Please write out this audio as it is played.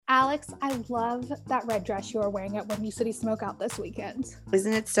Alex, I love that red dress you were wearing at Windy City Smokeout this weekend.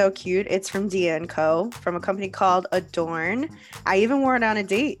 Isn't it so cute? It's from Dia & Co. from a company called Adorn. I even wore it on a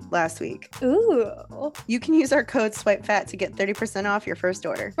date last week. Ooh. You can use our code SWIPEFAT to get 30% off your first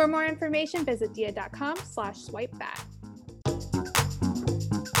order. For more information, visit dia.com/swipefat.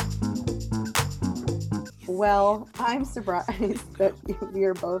 Well, I'm surprised that we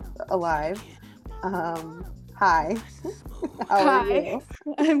are both alive. Hi. How are you?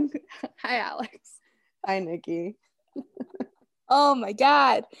 Hi, Alex. Hi, Nikki. Oh my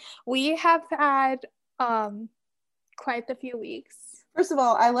God. We have had quite a few weeks. First of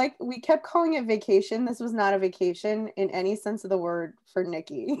all, we kept calling it vacation. This was not a vacation in any sense of the word for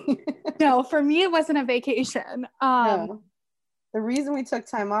Nikki. No, for me, it wasn't a vacation. No. The reason we took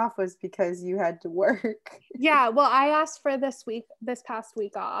time off was because you had to work. Yeah, well, I asked for this past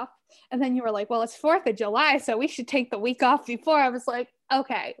week off. And then you were like, well, it's 4th of July, so we should take the week off before. I was like,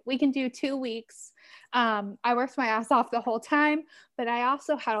 okay, we can do 2 weeks. I worked my ass off the whole time, but I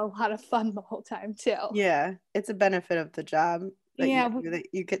also had a lot of fun the whole time too. Yeah, it's a benefit of the job that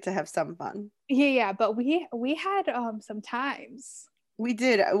you get to have some fun. Yeah, but we had some times. We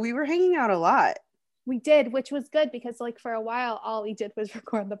did. We were hanging out a lot. We did, which was good because like for a while, all we did was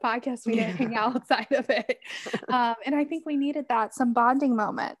record the podcast. We didn't hang out outside of it. And I think we needed that, some bonding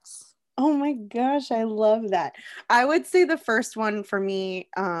moments. Oh my gosh, I love that. I would say the first one for me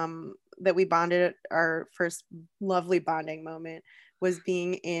that we bonded, our first lovely bonding moment was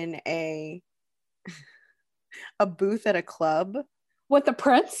being in a booth at a club. With a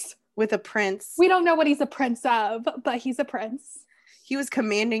prince? With a prince. We don't know what he's a prince of, but he's a prince. He was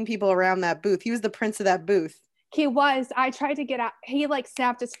commanding people around that booth. He was the prince of that booth. He was. I tried to get out. He like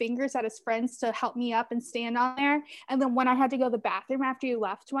snapped his fingers at his friends to help me up and stand on there. And then when I had to go to the bathroom after you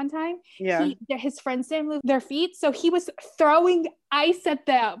left one time, his friends didn't move their feet. So he was throwing ice at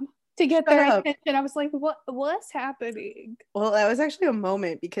them to get their attention. I was like, what's happening? Well, that was actually a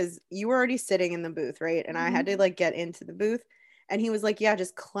moment because you were already sitting in the booth, right? And I had to like get into the booth. And he was like, yeah,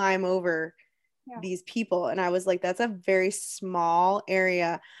 just climb over these people. And I was like, that's a very small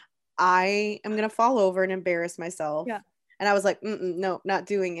area. I am gonna fall over and embarrass myself. Yeah. And I was like, no, not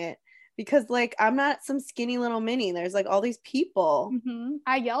doing it, because like I'm not some skinny little mini. There's like all these people.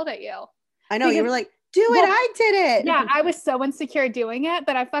 I yelled at you. I know, you were like, do it. I did it. Yeah, I was so insecure doing it,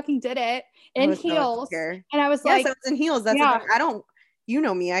 but I fucking did it in heels. And I was like, yes, I was in heels. That's I don't, you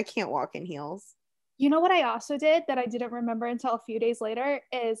know me, I can't walk in heels. You know what I also did that I didn't remember until a few days later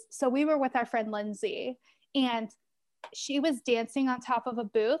is, so we were with our friend Lindsay and she was dancing on top of a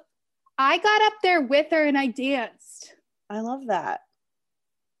booth. I got up there with her and I danced. I love that.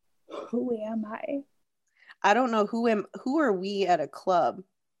 Who am I? I don't know who are we at a club?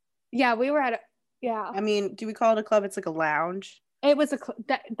 Yeah, we were at I mean, do we call it a club? It's like a lounge. It was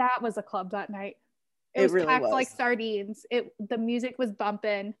that was a club that night. It was really packed was. Like sardines. The music was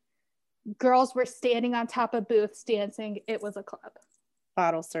bumping. Girls were standing on top of booths dancing. It was a club.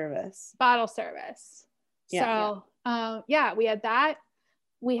 Bottle service. Yeah. So we had that.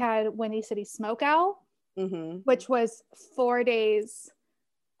 We had Windy City Smokeout, which was 4 days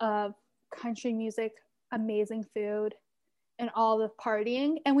of country music, amazing food, and all the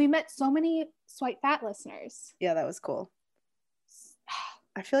partying. And we met so many Swipe Fat listeners. Yeah, that was cool.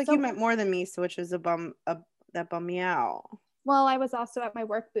 I feel like you met more than me, so which was that bummed me out. Well, I was also at my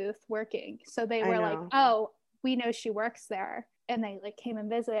work booth working. So they were like, oh, we know she works there. And they like came and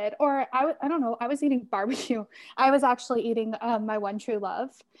visited. Or I don't know, I was eating barbecue. I was actually eating my one true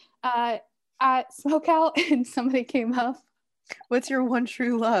love at Smokeout, and somebody came up. What's your one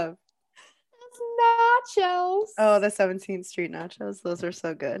true love? It's nachos. Oh, the 17th Street nachos. Those are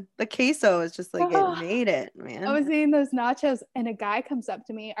so good. The queso is just like, it made it, man. I was eating those nachos and a guy comes up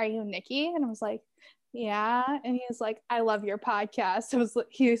to me, are you Nikki? And I was like, yeah. And he was like, I love your podcast.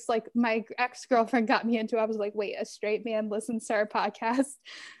 He was like, my ex-girlfriend got me into it. I was like, wait, a straight man listens to our podcast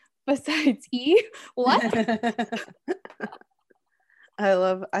besides E? What? I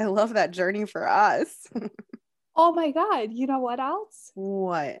love that journey for us. Oh my God. You know what else?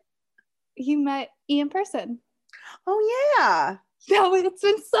 What? You met E in person. Oh yeah. No, it's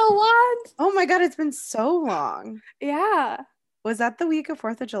been so long. Oh my God, it's been so long. Yeah. Was that the week of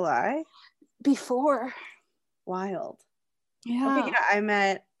 4th of July? Before. Wild. Yeah. Okay,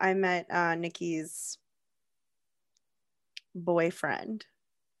 yeah, I met Nikki's boyfriend.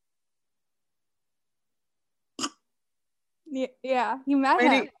 Yeah, you met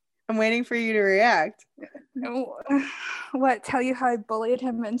him. I'm waiting for you to react. What? Tell you how I bullied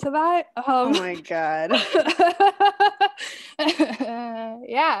him into that? Oh my God.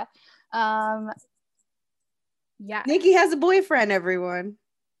 Yeah. Yeah. Nikki has a boyfriend, everyone.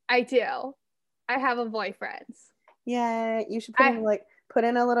 I do. I have a boyfriend. Yeah, you should put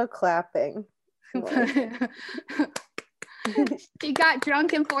in a little clapping. He got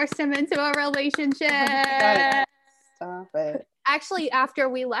drunk and forced him into a relationship. Stop it. Actually, after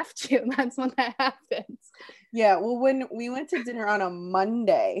we left you, that's when that happened. Yeah, well, when we went to dinner on a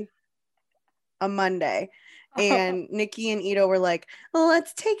Monday, and Nikki and Ito were like,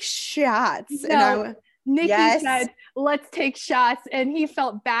 let's take shots. No, and Nikki said, let's take shots. And he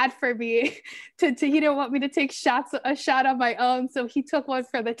felt bad for me. He didn't want me to take a shot on my own. So he took one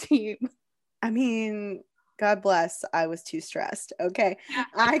for the team. I mean, God bless. I was too stressed. Okay.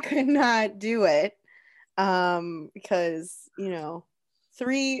 I could not do it. Because, you know,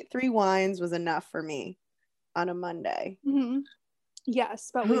 three wines was enough for me on a Monday. Mm-hmm. Yes,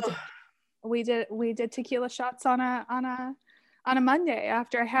 but we did tequila shots on a Monday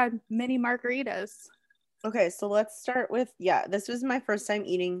after I had mini margaritas. Okay, so let's start with this was my first time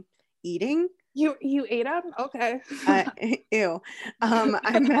eating. You ate them? Okay. Ew.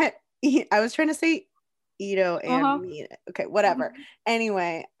 I was trying to say Ito and me. Okay, whatever.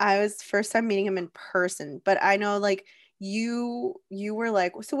 Anyway, I was first time meeting him in person, but I know like you were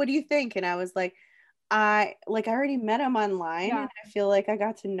like, so what do you think? And I was like, I already met him online, and I feel like I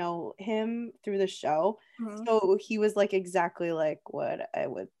got to know him through the show. Mm-hmm. So he was like exactly like what I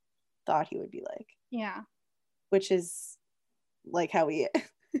would thought he would be like. Yeah. Which is like how he is.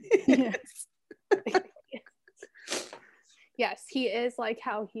 Yes. Yes, he is like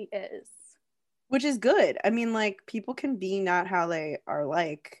how he is. Which is good. I mean, like, people can be not how they are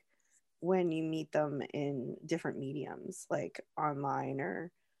like when you meet them in different mediums, like online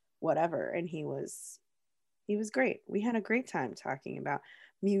or whatever. And he was great. We had a great time talking about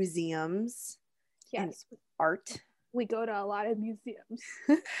museums and art. We go to a lot of museums.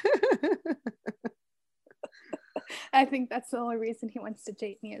 I think that's the only reason he wants to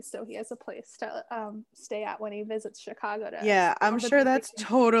date me, is so he has a place to stay at when he visits Chicago. I'm sure that's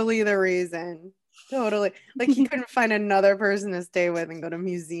totally the reason. Totally. Like, he couldn't find another person to stay with and go to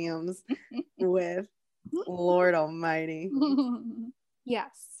museums with. Lord almighty.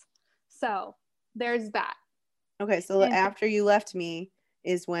 Yes. So there's that. Okay, so after you left me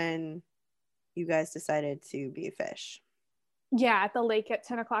is when you guys decided to be a fish. Yeah, at the lake at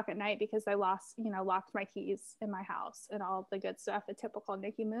 10 o'clock at night, because I locked my keys in my house and all of the good stuff, a typical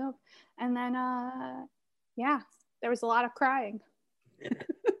Nikki move. And then, there was a lot of crying.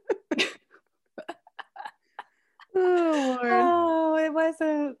 Oh, Lord. Oh, it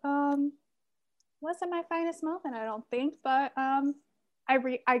wasn't my finest moment, I don't think, but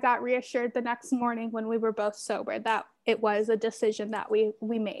I got reassured the next morning when we were both sober that it was a decision that we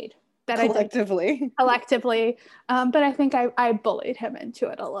made. That collectively. But I think I bullied him into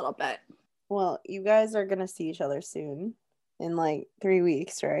it a little bit. Well, you guys are gonna see each other soon, in like 3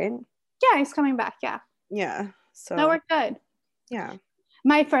 weeks, right? Yeah, he's coming back. Yeah. So no, we're good. Yeah.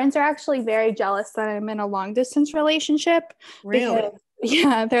 My friends are actually very jealous that I'm in a long distance relationship. Really?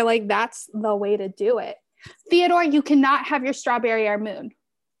 Because, they're like, that's the way to do it. Theodore, you cannot have your strawberry or moon.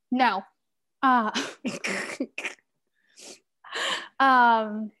 No.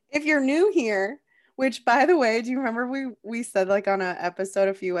 If you're new here, which, by the way, do you remember we said, like, on an episode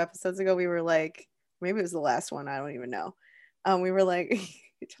a few episodes ago, we were like, maybe it was the last one, I don't even know. We were like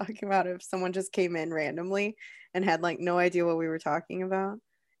talking about if someone just came in randomly and had like no idea what we were talking about,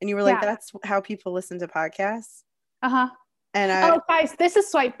 and you were like, that's how people listen to podcasts. And guys, this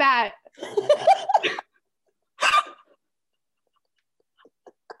is Swipe Bat.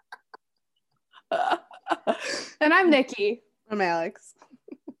 And I'm Nikki. I'm Alex.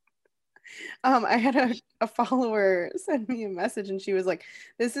 I had a follower send me a message, and she was like,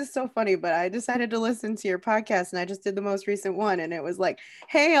 this is so funny, but I decided to listen to your podcast and I just did the most recent one, and it was like,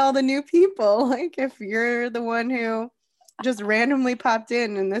 hey, all the new people, like, if you're the one who just randomly popped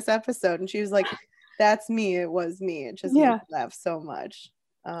in this episode. And she was like, that's me. It was me. It just made me laugh so much.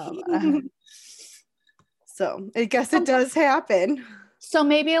 So I guess it does happen. So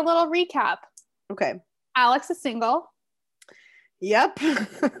maybe a little recap. Okay. Alex is single. Yep.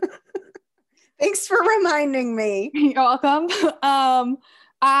 Thanks for reminding me. You're welcome.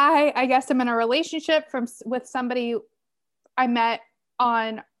 I guess I'm in a relationship with somebody I met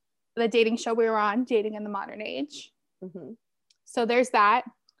on the dating show we were on, Dating in the Modern Age. Mm-hmm. So there's that.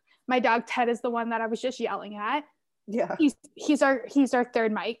 My dog Ted is the one that I was just yelling at. Yeah. He's our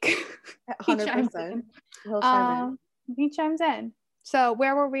third mic. 100%. He chimes in. So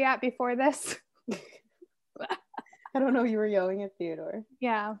where were we at before this? I don't know. You were yelling at Theodore.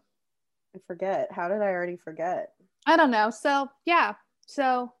 Yeah. I forget. How did I already forget? I don't know. So yeah.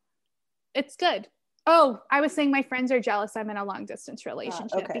 So it's good. Oh, I was saying my friends are jealous I'm in a long distance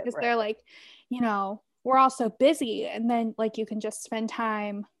relationship because they're like, we're all so busy, and then like you can just spend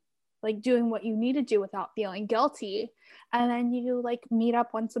time like doing what you need to do without feeling guilty, and then you like meet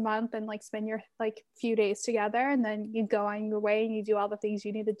up once a month and like spend your like few days together, and then you go on your way and you do all the things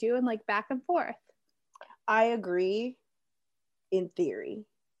you need to do and like back and forth. I agree in theory,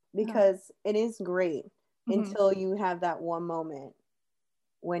 because it is great until you have that one moment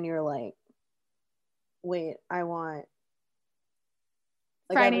when you're like, wait, I want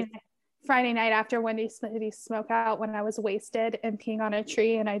like Friday night after Wendy's smoke out, when I was wasted and peeing on a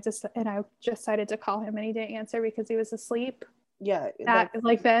tree, and I decided to call him and he didn't answer because he was asleep. Yeah, that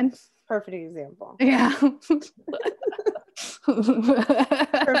like then perfect example. Yeah.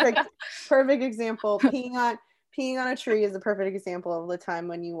 perfect example. Peeing on a tree is a perfect example of the time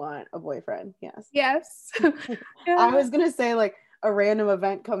when you want a boyfriend. Yes. Yeah. I was gonna say like a random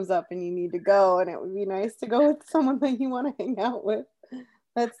event comes up and you need to go, and it would be nice to go with someone that you want to hang out with,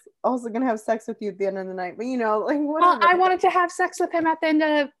 that's also gonna have sex with you at the end of the night. But like whatever. Well, I wanted to have sex with him at the end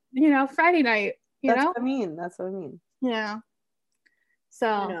of Friday night. That's what I mean. Yeah. So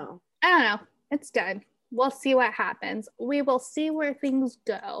I don't know. It's done. We'll see what happens. We will see where things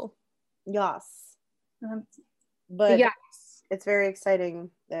go. Yes. But yes, it's very exciting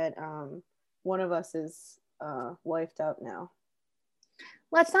that one of us is wifed out now.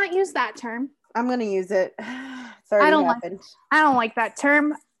 Let's not use that term. I'm gonna use it. It's already happened. I don't like that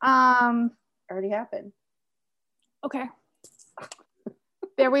term. Already happened. Okay.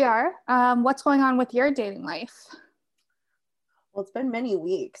 There we are. What's going on with your dating life? Well, it's been many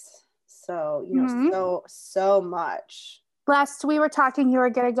weeks. So, so much. Last we were talking, you were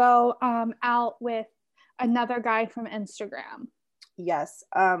going to go out with another guy from Instagram. Yes.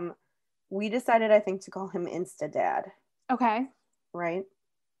 We decided, I think, to call him Insta Dad. Okay. Right?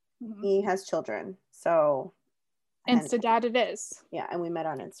 Mm-hmm. He has children. So. Insta Dad it is. Yeah. And we met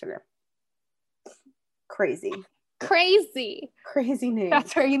on Instagram. Crazy name.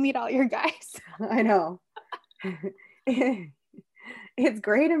 That's where you meet all your guys. I know. It's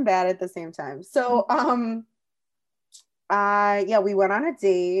great and bad at the same time. So we went on a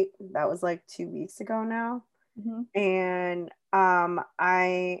date. That was like 2 weeks ago now. Mm-hmm. And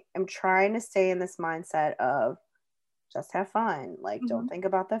I am trying to stay in this mindset of just have fun, like don't think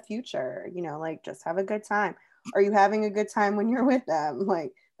about the future, like just have a good time. Are you having a good time when you're with them?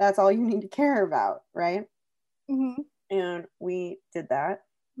 Like that's all you need to care about, right? Mm-hmm. And we did that.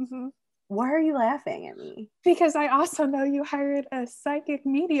 Mm-hmm. Why are you laughing at me? Because I also know you hired a psychic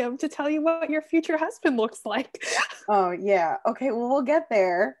medium to tell you what your future husband looks like. Oh, yeah. Okay, well, we'll get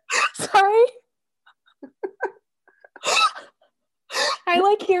there. Sorry. I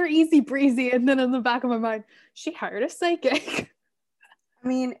like hear easy breezy, and then in the back of my mind, she hired a psychic. I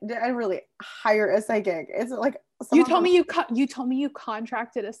mean, did I really hire a psychic? It's like you told me you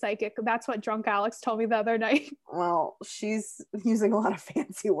contracted a psychic. That's what drunk Alex told me the other night. Well, she's using a lot of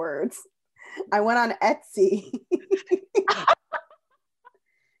fancy words. I went on Etsy. It's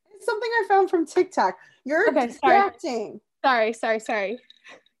something I found from TikTok. You're distracting. Sorry.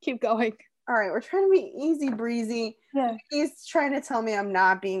 Keep going. All right, we're trying to be easy breezy. Yeah. He's trying to tell me I'm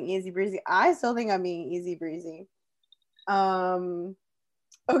not being easy breezy. I still think I'm being easy breezy.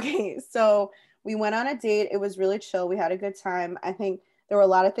 Okay, so we went on a date. It was really chill. We had a good time. I think there were a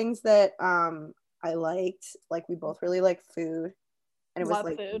lot of things that I liked. Like we both really like food. And it was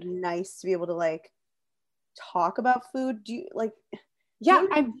like food. Nice to be able to like talk about food. Do you like you know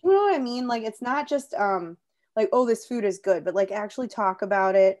what I mean? Like it's not just like, oh, this food is good, but like actually talk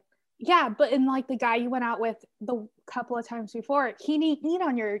about it. Yeah, but in like the guy you went out with the couple of times before, he didn't eat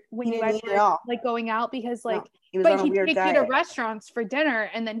on your when you guys were like going out because like no, but he'd take you to restaurants for dinner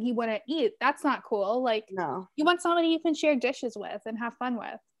and then he wouldn't eat. That's not cool. Like no. You want somebody you can share dishes with and have fun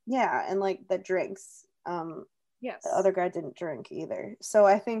with. Yeah, and like the drinks. Yes. The other guy didn't drink either. So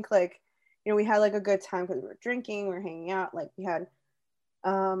I think like, we had like a good time because we were drinking, we were hanging out, like we had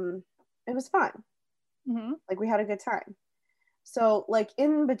it was fun. Mm-hmm. Like we had a good time. So like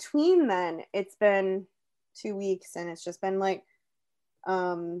in between then it's been 2 weeks and it's just been like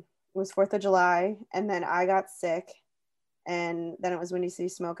it was 4th of July and then I got sick and then it was Windy City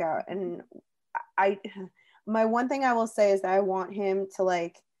Smokeout, and my one thing I will say is that I want him to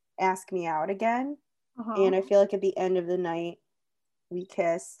like ask me out again. And I feel like at the end of the night we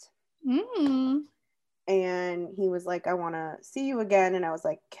kissed. And he was like, I want to see you again, and I was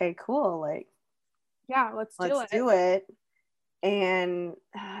like, okay, cool, like yeah, let's do it. And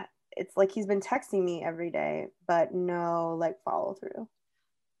it's like he's been texting me every day but no like follow through,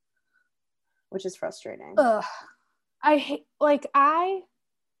 which is frustrating. I hate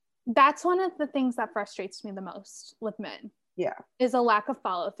That's one of the things that frustrates me the most with men. Yeah. Is a lack of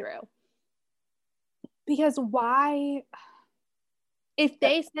follow through. Because why, if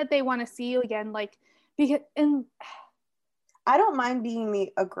they said they want to see you again, like, because, and I don't mind being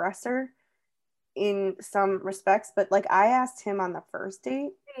the aggressor in some respects, but like I asked him on the first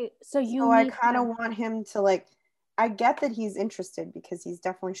date. So I kind of want him to like, I get that he's interested because he's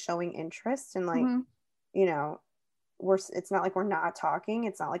definitely showing interest and like, you know, it's not like we're not talking.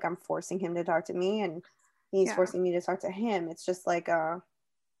 It's not like I'm forcing him to talk to me and he's forcing me to talk to him. It's just like,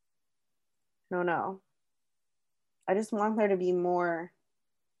 no. I just want there to be more.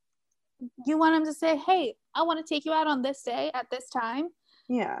 You want him to say, hey, I want to take you out on this day at this time.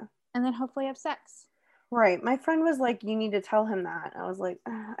 Yeah. And then hopefully have sex. Right. My friend was like, you need to tell him that. I was like,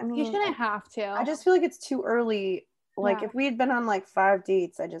 I mean, you shouldn't have to. I just feel like it's too early. Like if we had been on like 5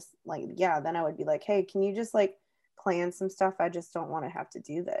 dates, I just like, then I would be like, hey, can you just like plan some stuff? I just don't want to have to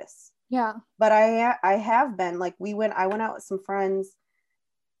do this. Yeah. But I have been like, I went out with some friends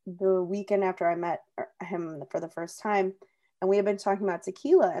the weekend after I met him for the first time. And we had been talking about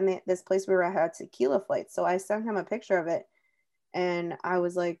tequila and this place we were at had tequila flights. So I sent him a picture of it. And I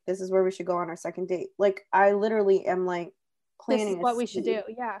was like, this is where we should go on our second date. Like, I literally am like planning this is what we should do.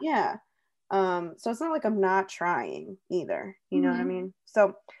 Yeah. Yeah. So it's not like I'm not trying either. You know what I mean?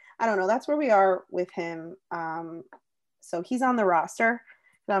 So I don't know. That's where we are with him. So he's on the roster.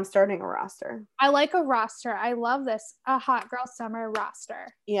 So I'm starting a roster. I like a roster. I love this. A hot girl summer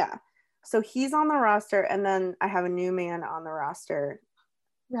roster. Yeah. So he's on the roster. And then I have a new man on the roster.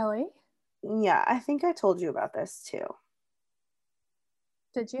 Really? Yeah. I think I told you about this too.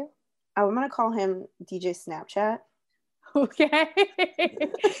 Did you? I'm going to call him DJ Snapchat. Okay.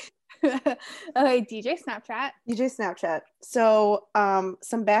 Okay, DJ Snapchat. DJ Snapchat. So,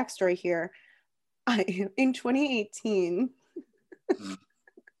 some backstory here. In 2018,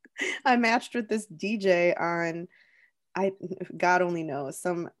 I matched with this DJ on, God only knows,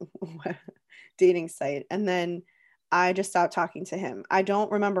 some dating site. And then I just stopped talking to him. I don't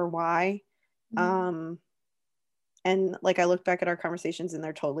remember why. And like I look back at our conversations and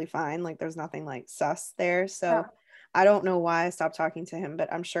they're totally fine. Like there's nothing like sus there. So I don't know why I stopped talking to him,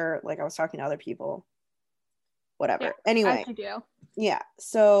 but I'm sure like I was talking to other people. Whatever. Yeah, anyway. as you do. Yeah.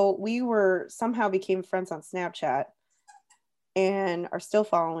 So we somehow became friends on Snapchat and are still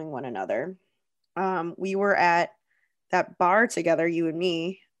following one another. We were at that bar together, you and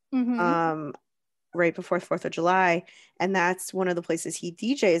me, right before 4th of July. And that's one of the places he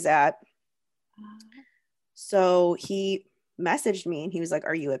DJs at. So he messaged me and he was like,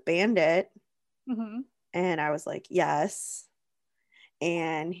 are you at Bandit? And I was like, yes.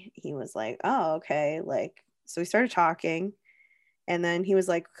 And he was like, oh, okay. Like, so we started talking and then he was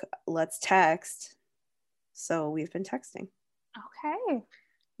like, let's text. So we've been texting. Okay.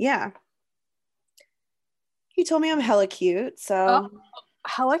 Yeah. He told me I'm hella cute. So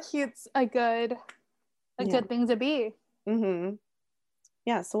hella cute's a good thing to be.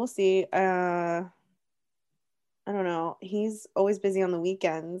 Yeah. So we'll see. I don't know. He's always busy on the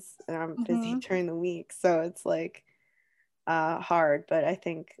weekends and I'm busy during the week. So it's like hard, but I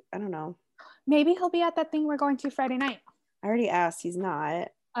don't know. Maybe he'll be at that thing we're going to Friday night. I already asked. He's not.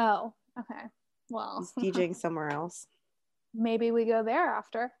 Oh, okay. Well. He's DJing somewhere else. Maybe we go there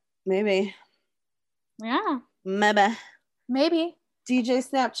after. Maybe. Yeah. Maybe. DJ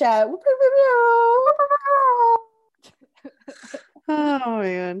Snapchat. Oh,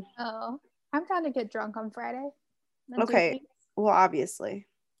 man. Oh, I'm trying to get drunk on Friday. Okay. Well, obviously.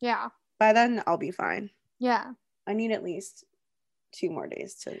 Yeah. By then, I'll be fine. Yeah. I need at least 2 more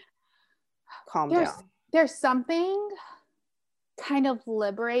days to calm down. There's something kind of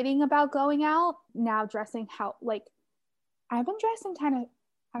liberating about going out now, dressing how, like, I've been dressing kind of,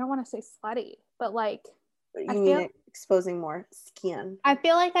 I don't want to say slutty, but like, exposing more skin. I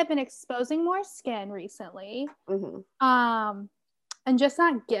feel like I've been exposing more skin recently. And just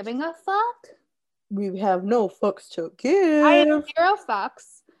not giving a fuck. We have no fucks to give. I have 0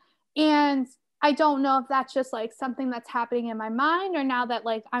 fucks. And I don't know if that's just like something that's happening in my mind or now that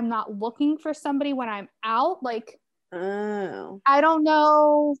like I'm not looking for somebody when I'm out. Like, I don't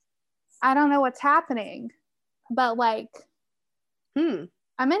know what's happening. But like, I'm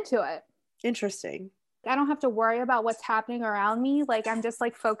into it. Interesting. I don't have to worry about what's happening around me. Like, I'm just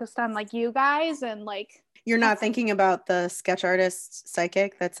like focused on like you guys and like. You're not thinking about the sketch artist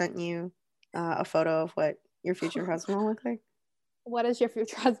psychic that sent you a photo of what your future husband will look like? What does your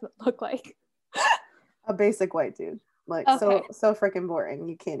future husband look like? A basic white dude. Like, okay. so freaking boring.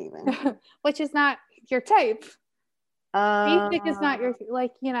 You can't even. Which is not your type. Basic is not your,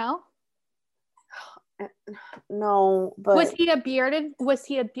 like, you know? No, but was he a bearded? Yes,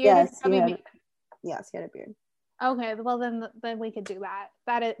 he had a beard. Okay, well then we could do that.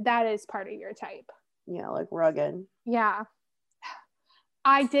 That is part of your type. Yeah, like rugged. Yeah.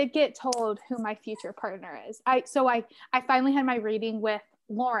 I did get told who my future partner is. I finally had my reading with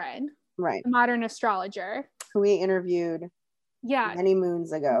Lauren, right, the modern astrologer, who we interviewed many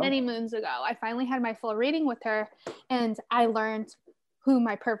moons ago. I finally had my full reading with her, and I learned who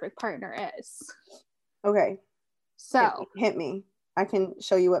my perfect partner is. Okay. So hit me. I can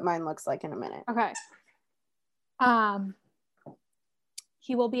show you what mine looks like in a minute. Okay.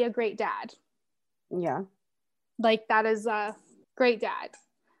 He will be a great dad. Yeah. Like, that is a great dad.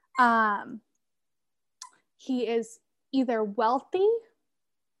 He is either wealthy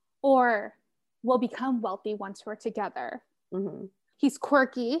or will become wealthy once we're together. Mm-hmm. He's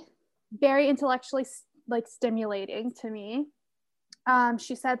quirky, very intellectually stimulating to me.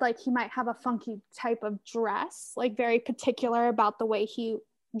 She said like he might have a funky type of dress, like very particular about the way he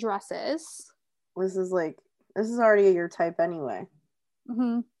dresses. This is already your type anyway.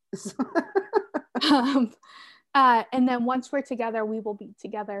 Mm-hmm. And then once we're together, we will be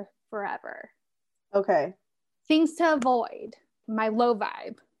together forever. Okay. Things to avoid: my low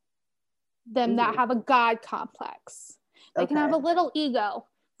vibe, them that have a God complex. They can have a little ego,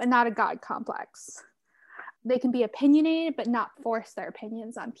 but not a God complex. They can be opinionated, but not force their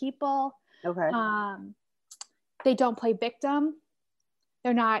opinions on people. Okay. They don't play victim.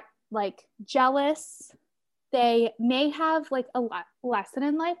 They're not like jealous. They may have like a lesson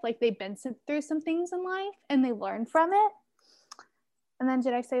in life, like they've been through some things in life and they learn from it. And then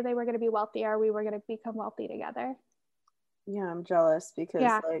did I say they were going to be wealthy, or we were going to become wealthy together? Yeah, I'm jealous because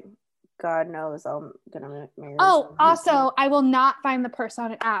like God knows I'm going to marry. Oh, also, I will not find the person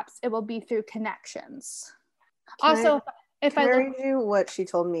on apps. It will be through connections. If I read you what she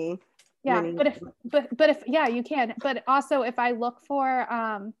told me. Yeah, but if you can. But also, if I look for,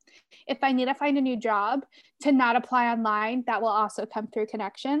 if I need to find a new job, to not apply online, that will also come through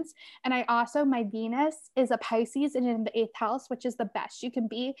connections. And my Venus is a Pisces and in the 8th house, which is the best you can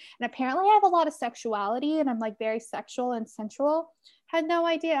be. And apparently I have a lot of sexuality and I'm like very sexual and sensual. Had no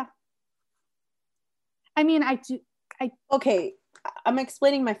idea. I mean, okay, I'm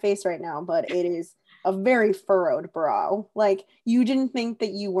explaining my face right now, but it is a very furrowed brow. Like, you didn't think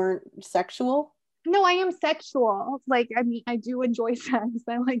that you weren't sexual? No, I am sexual. Like, I mean, I do enjoy sex.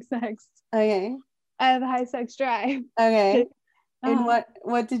 I like sex. Okay. I have a high sex drive. Okay. And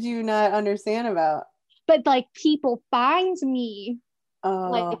what did you not understand about? But like, people find me.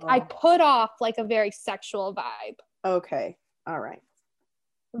 Like, I put off like a very sexual vibe. Okay. All right.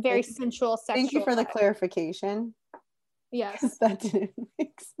 Very sensual, sexual. Thank you for the clarification. Yes. That didn't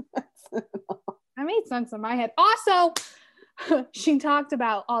make sense at all. That made sense in my head. Also, she talked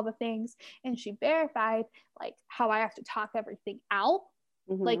about all the things and she verified like how I have to talk everything out.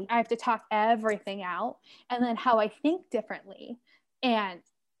 Mm-hmm. Like, I have to talk everything out, and then how I think differently. And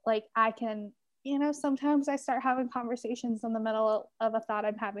like, I can, sometimes I start having conversations in the middle of a thought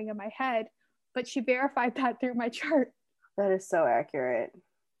I'm having in my head, but she verified that through my chart. That is so accurate.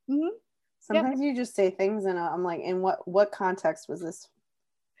 Mm-hmm. Sometimes you just say things and I'm like, in what context was this?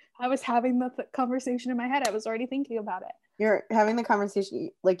 I was having the conversation in my head. I was already thinking about it. You're having the conversation,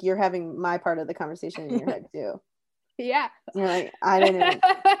 like you're having my part of the conversation in your head too. Yeah. You're like, I didn't.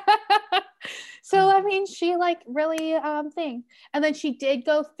 So, I mean, she like really thing. And then she did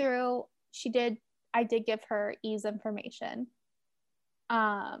go through, I did give her E's information.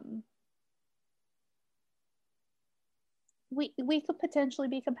 We could potentially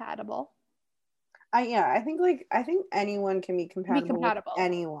be compatible. I think anyone can be compatible with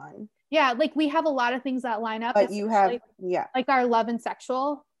anyone. Yeah, like we have a lot of things that line up. But you have, like our love and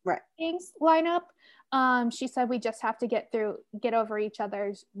sexual things line up. She said we just have to get over each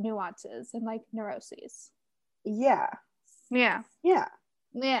other's nuances and like neuroses. Yeah. Yeah. Yeah.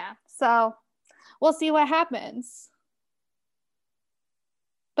 Yeah. So we'll see what happens.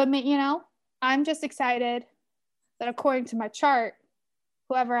 But I'm just excited that according to my chart,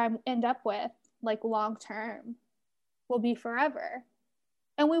 whoever I end up with, like long term, will be forever,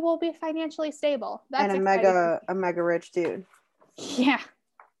 and we will be financially stable. That's and a mega rich dude. Yeah,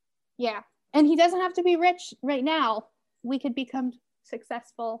 and he doesn't have to be rich right now. We could become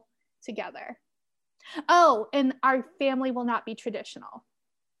successful together. Oh, and our family will not be traditional.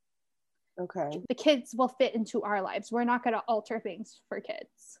 Okay. The kids will fit into our lives. We're not going to alter things for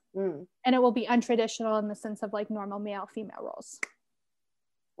kids. And it will be untraditional in the sense of like normal male female roles.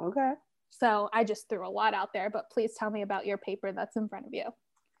 Okay. So I just threw a lot out there, but please tell me about your paper that's in front of you.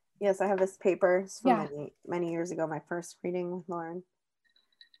 Yes, I have this paper. It's from many, many years ago, my first reading with Lauren.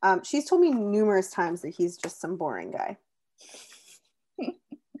 She's told me numerous times that he's just some boring guy.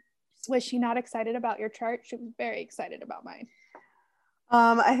 Was she not excited about your chart? She was very excited about mine.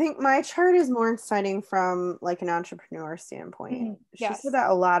 I think my chart is more exciting from like an entrepreneur standpoint. She said that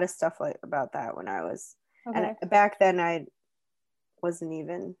a lot of stuff like about that when I was, and back then I wasn't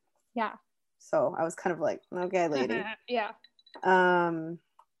even. Yeah. So I was kind of like, okay, lady. Yeah.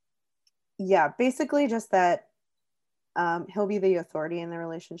 Yeah, basically just that he'll be the authority in the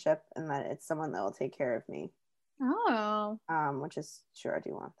relationship and that it's someone that will take care of me. Oh. Which is sure I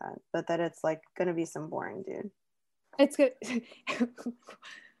do want that. But that it's like gonna be some boring dude. It's good.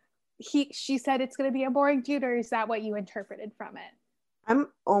 She said it's gonna be a boring dude, or is that what you interpreted from it? I'm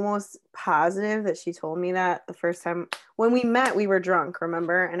almost positive that she told me that the first time when we met, we were drunk,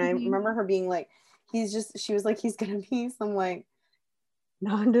 remember? And I remember her being like, she was like, he's gonna be some like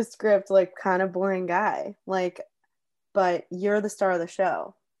nondescript, like kind of boring guy. Like, but you're the star of the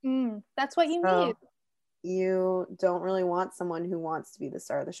show. That's what you need. You don't really want someone who wants to be the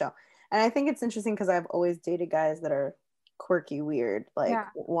star of the show. And I think it's interesting because I've always dated guys that are quirky, weird, like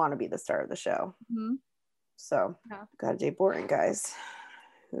want to be the star of the show. So gotta date boring guys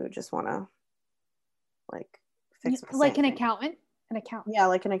who just want to like fix like an accountant. Yeah,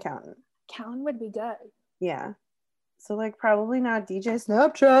 like an accountant. Accountant would be good. Yeah. So like probably not DJ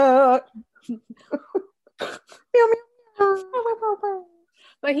Snapchat.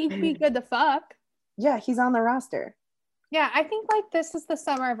 But he'd be good to fuck. Yeah, he's on the roster. Yeah, I think like this is the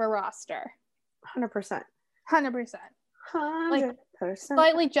summer of a roster. 100%. 100%. Like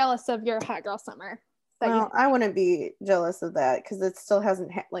slightly jealous of your hot girl summer. Well, I wouldn't be jealous of that because it still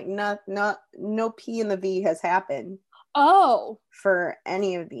hasn't like no P in the V has happened. Oh. For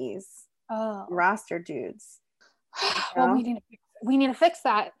any of these roster dudes. Well, we need to fix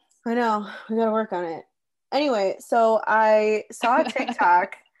that. I know. We gotta work on it. Anyway, so I saw a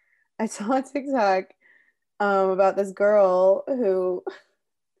TikTok. About this girl who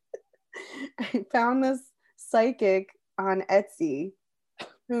I found this psychic on Etsy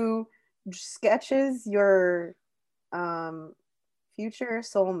who sketches your future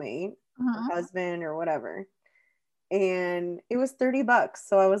soulmate, husband or whatever. And it was $30.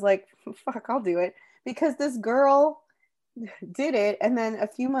 So I was like, fuck, I'll do it. Because this girl did it. And then a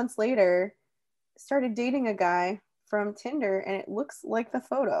few months later started dating a guy from Tinder and it looks like the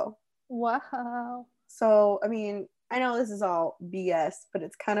photo. Wow. So, I mean, I know this is all BS, but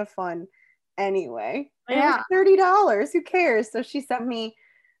it's kind of fun anyway. And it was $30. Who cares? So she sent me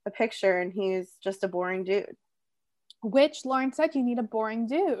a picture and he's just a boring dude. Which Lauren said you need a boring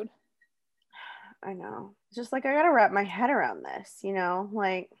dude. I know. It's just like I gotta wrap my head around this, you know?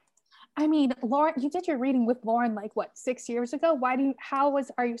 Like, I mean, Lauren, you did your reading with Lauren like what, 6 years ago?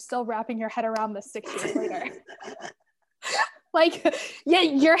 Are you still wrapping your head around this 6 years later? Like, yeah,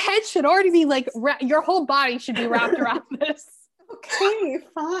 your head should already be like, your whole body should be wrapped around this. Okay,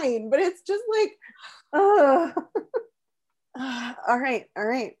 fine. But it's just like, all right.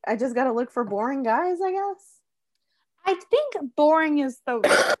 I just got to look for boring guys, I guess. I think boring is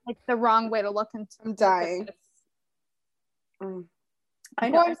the wrong way to look into. I'm dying. I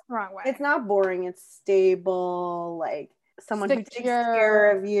know it's the wrong way. It's not boring. It's stable. Like someone who takes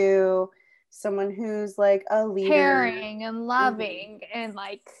care of you. Someone who's like a leader, caring and loving and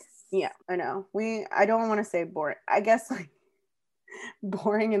like. Yeah, I know. I don't want to say boring. I guess like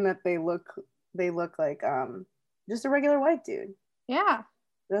boring in that they look like just a regular white dude. Yeah.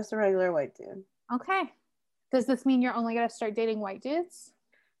 Just a regular white dude. Okay. Does this mean you're only gonna start dating white dudes?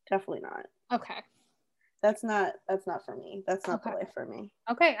 Definitely not. Okay. That's not for me. That's not the life for me.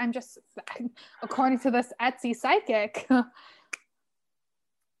 Okay, I'm just according to this Etsy psychic.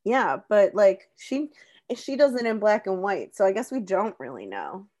 Yeah, but like she does it in black and white, so I guess we don't really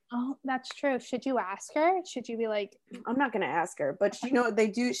know. Oh, that's true. Should you ask her? Should you be like, I'm not gonna ask her, but you know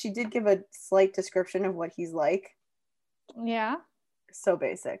she did give a slight description of what he's like. Yeah. So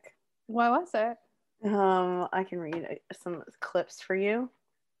basic. What was it? I can read some clips for you.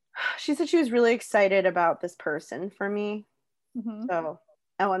 She said she was really excited about this person for me. So,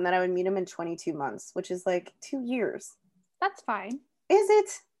 and that I would meet him in 22 months, which is like 2 years. That's fine. Is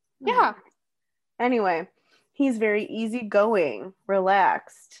it? Yeah. Anyway, he's very easygoing,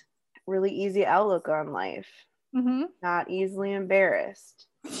 relaxed, really easy outlook on life. Not easily embarrassed.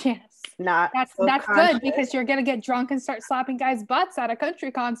 Yes. That's good because you're gonna get drunk and start slapping guys' butts at a country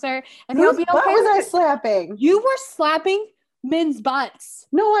concert, and he'll be okay. What was I slapping? You were slapping men's butts.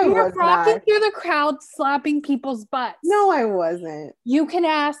 No, I wasn't. You were walking through the crowd slapping people's butts. No, I wasn't. You can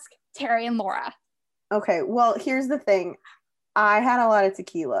ask Terry and Laura. Okay, well, here's the thing. I had a lot of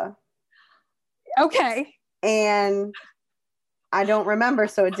tequila. Okay. And I don't remember,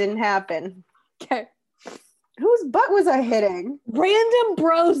 so it didn't happen. Okay. Whose butt was I hitting? Random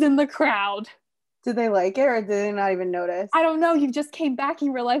bros in the crowd. Did they like it or did they not even notice? I don't know. You just came back and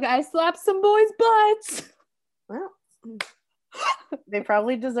you were like, I slapped some boys' butts. Well, they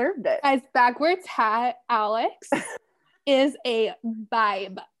probably deserved it. Guys, backwards hat Alex is a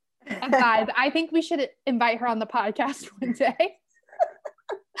vibe. A vibe. I think we should invite her on the podcast one day.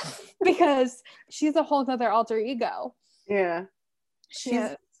 Because she's a whole other alter ego. Yeah. She's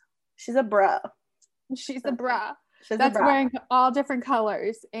a bra. She's a bra. That's wearing all different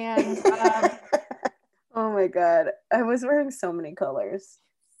colors. And oh my God. I was wearing so many colors.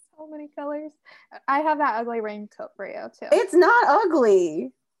 So many colors. I have that ugly raincoat for you too. It's not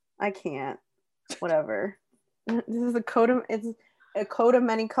ugly. I can't. Whatever. This is a coat of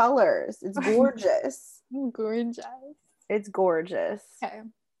many colors. It's gorgeous. Gorgeous. It's gorgeous.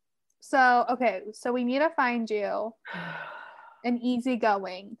 Okay. So we need to find you an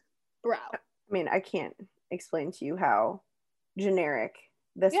easygoing bro. I mean, I can't explain to you how generic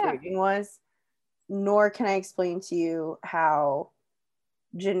this reading was, nor can I explain to you how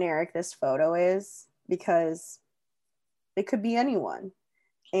generic this photo is, because it could be anyone.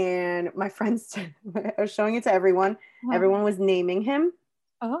 And my friends, I was showing it to everyone. Wow. Everyone was naming him.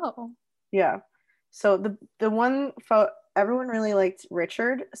 Oh. Yeah. So the one photo, everyone really liked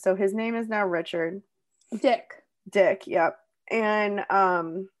Richard. So his name is now Richard. Dick, yep. And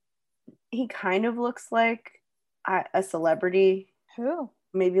he kind of looks like a celebrity. Who?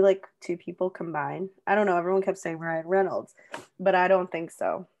 Maybe like two people combined. I don't know. Everyone kept saying Ryan Reynolds, but I don't think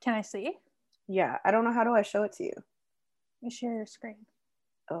so. Can I see? Yeah. I don't know. How do I show it to you? You share your screen.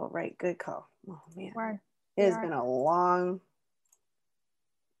 Oh, right. Good call. Oh, man. Where? It has been a long...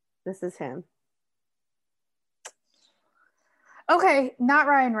 This is him. Okay. Not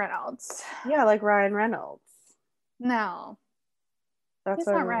Ryan Reynolds. Yeah, like Ryan Reynolds. No. He's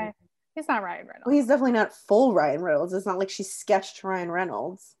not Ryan. He's not Ryan Reynolds. Well, he's definitely not full Ryan Reynolds. It's not like she sketched Ryan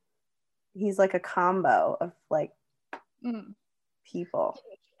Reynolds. He's like a combo of like people.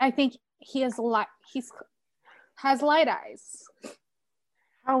 I think he has has light eyes.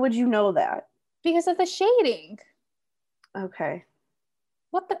 How would you know that? Because of the shading. Okay.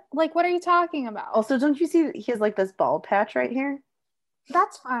 What are you talking about? Also, don't you see he has like this bald patch right here?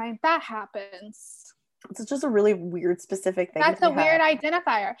 That's fine. That happens. It's just a really weird specific thing. That's a weird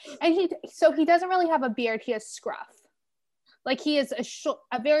identifier. And he doesn't really have a beard. He has scruff. Like he is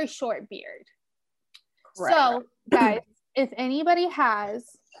a very short beard. Correct. So guys, if anybody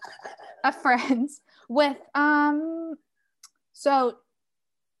has a friend with so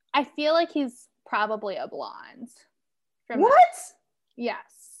I feel like he's probably a blonde. What?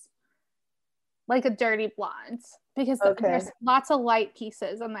 Yes. Like a dirty blonde. Because there's lots of light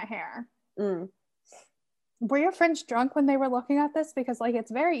pieces in the hair. Mm. Were your friends drunk when they were looking at this? Because like it's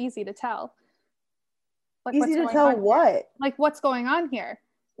very easy to tell. Like, easy to tell what? Like what's going on here?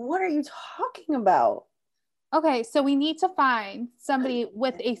 What are you talking about? Okay, so we need to find somebody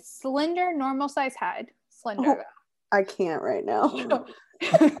with a slender, normal size head. Slender. Oh, I can't right now.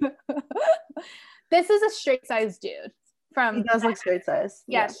 This is a straight size dude. He does look straight size.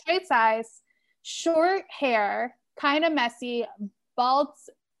 Yeah, straight size, short hair, kind of messy, bald,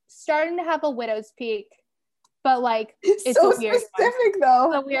 starting to have a widow's peak, but like it's so a weird specific one.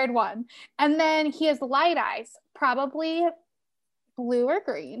 Though. It's a weird one. And then he has light eyes, probably blue or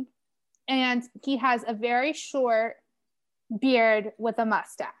green, and he has a very short beard with a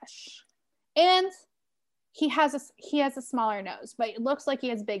mustache, and he has a smaller nose, but it looks like he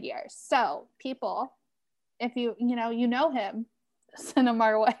has big ears. So people, if you know him, send him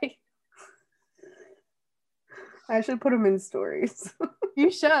our way. I should put him in stories.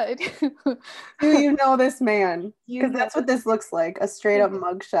 You should. Do you know this man? Because that's what this looks like, a straight up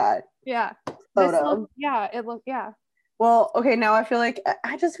mugshot. Yeah. Photo. Yeah. Well, okay, now I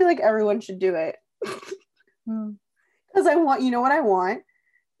just feel like everyone should do it. Because I want, you know what I want?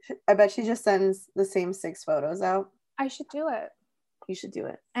 I bet she just sends the same 6 photos out. I should do it. You should do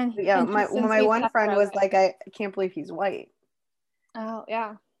it. And my one friend was like, I can't believe he's white. Oh,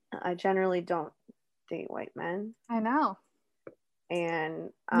 yeah. I generally don't date white men. I know.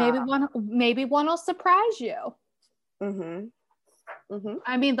 And maybe one will surprise you.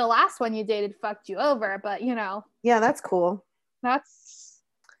 I mean, the last one you dated fucked you over, but you know. Yeah, that's cool.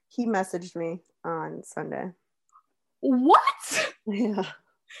 He messaged me on Sunday. What? Yeah.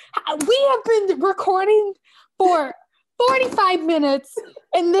 We have been recording for 45 minutes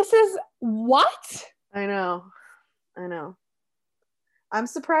and this is what? I know. I'm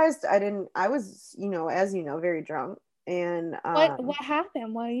surprised I was, as you know, very drunk. And what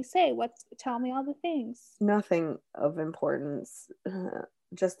happened? What do you say? Tell me all the things. Nothing of importance.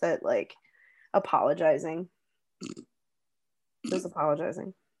 Just that, like, apologizing. Just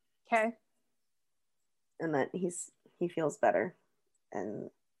apologizing. Okay. And that he feels better. And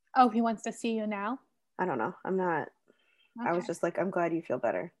he wants to see you now? I don't know. I'm not. Okay. I was just like, I'm glad you feel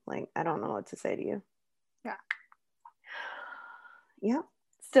better. Like, I don't know what to say to you. Yeah. Yeah.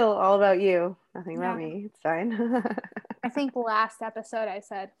 Still all about you. Nothing about me. It's fine. I think last episode I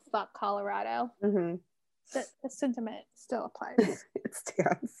said, fuck Colorado. Mm-hmm. The sentiment still applies. It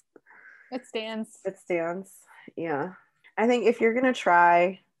stands. It stands. It stands. Yeah. I think if you're going to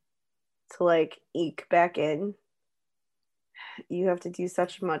try to, like, eke back in, you have to do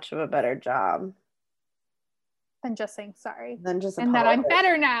such much of a better job than just saying sorry. Than just and that I'm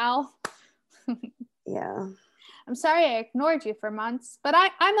better now. Yeah. I'm sorry I ignored you for months, but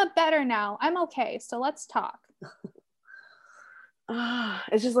I'm a better now. I'm okay. So let's talk.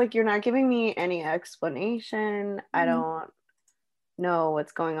 It's just like, you're not giving me any explanation. Mm-hmm. I don't know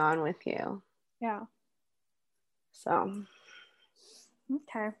what's going on with you. Yeah. So.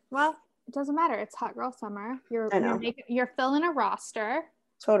 Okay. Well, it doesn't matter. It's hot girl summer. You're filling a roster.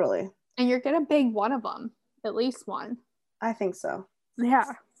 Totally. And you're gonna bang one of them. At least one. I think so.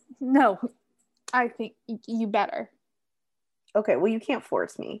 Yeah. No. I think you better. Okay, well, you can't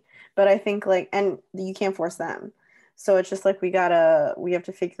force me, but I think, like, and you can't force them. So it's just like, we have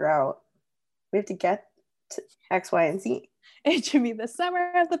to figure out, we have to get to X, Y, and Z. It should be the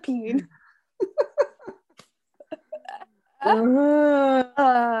summer of the peen.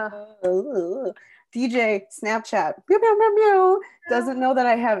 DJ Snapchat doesn't know that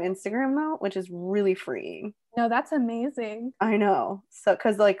I have Instagram though, which is really freeing. No, that's amazing. I know. So,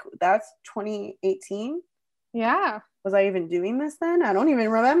 because, like, that's 2018. Yeah. Was I even doing this then? I don't even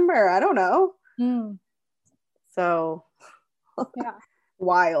remember. I don't know. So, yeah.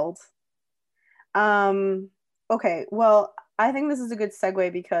 Wild. Okay, well, I think this is a good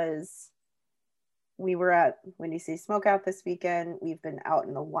segue because we were at Windy City Smokeout this weekend. We've been out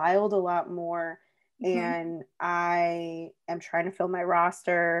in the wild a lot more. Mm-hmm. And I am trying to fill my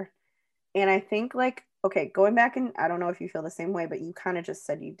roster. And I think, like, okay, going back, and I don't know if you feel the same way, but you kind of just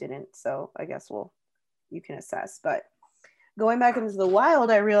said you didn't. So I guess you can assess. But going back into the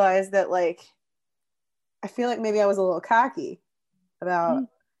wild, I realized that, like, I feel like maybe I was a little cocky about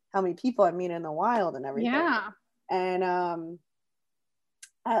how many people I meet in the wild and everything. Yeah. And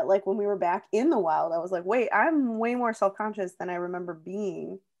like, when we were back in the wild, I was like, wait, I'm way more self-conscious than I remember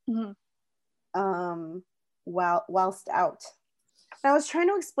being. Mm-hmm. Whilst out. And I was trying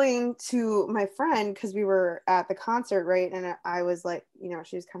to explain to my friend, because we were at the concert, right? And I was like,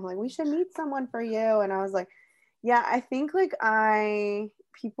 she was kind of like, we should meet someone for you. And I was like, yeah, I think, like,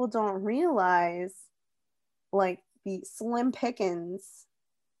 people don't realize, like, the slim pickings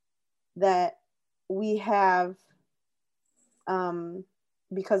that we have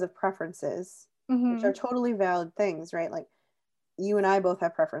because of preferences, which are totally valid things, right? Like, you and I both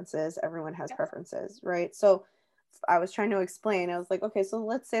have preferences. Everyone has preferences, right? So I was trying to explain. I was like, okay, so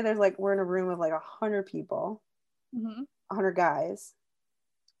let's say there's, like, we're in a room of, like, 100 people, 100 guys,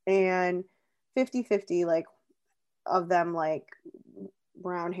 and 50-50, like, of them, like,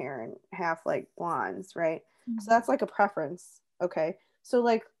 brown hair and half, like, blondes, right? So that's, like, a preference. Okay, so,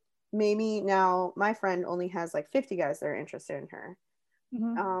 like, maybe now my friend only has, like, 50 guys that are interested in her.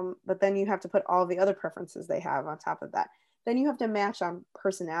 But then you have to put all the other preferences they have on top of that. Then you have to match on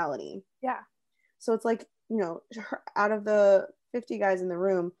personality. Yeah. So it's like, out of the 50 guys in the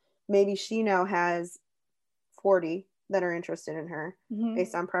room, maybe she now has 40 that are interested in her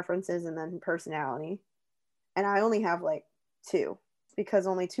based on preferences and then personality. And I only have, like, 2, because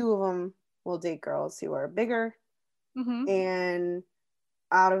only 2 of them will date girls who are bigger. And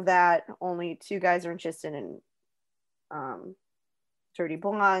out of that, only 2 guys are interested in dirty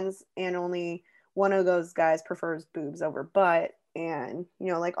blondes, and only one of those guys prefers boobs over butt, and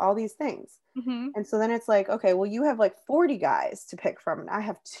like, all these things. And so then it's like, okay, well, you have, like, 40 guys to pick from, and I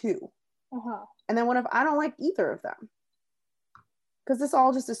have 2. And then what if I don't like either of them? Because this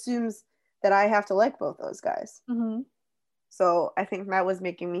all just assumes that I have to like both those guys. So I think that was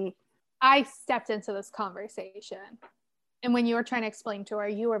making me. I stepped into this conversation, and when you were trying to explain to her,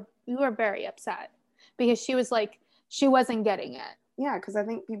 you were very upset because she was like, she wasn't getting it. Yeah, because I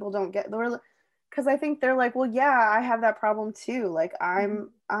think people don't get, because I think they're like, well, yeah, I have that problem too. Like, I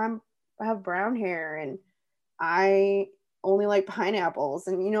have brown hair, and I only like pineapples,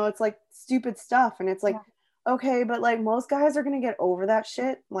 and it's like stupid stuff, and it's like, okay, but, like, most guys are gonna get over that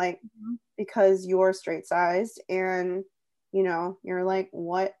shit, like, because you're straight sized, and you're like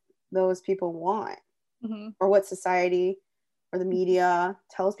what those people want. or what society or the media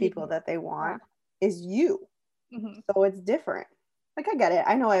tells people that they want is you. So it's different. Like, I get it.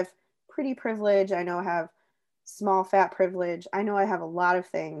 I know I have pretty privilege. I know I have small fat privilege. I know I have a lot of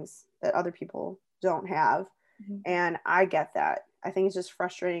things that other people don't have. And I get that. I think it's just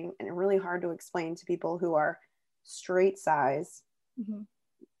frustrating and really hard to explain to people who are straight size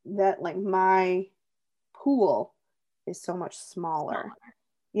that like my pool is so much smaller.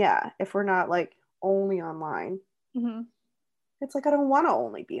 Yeah, if we're not like only online. It's like I don't want to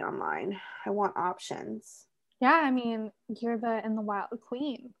only be online. I want options. Yeah, I mean, you're the In the Wild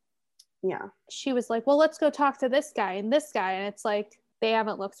queen. Yeah. She was like, well, let's go talk to this guy, and it's like they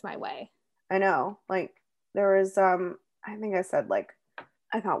haven't looked my way. I know. Like, there was I think I said like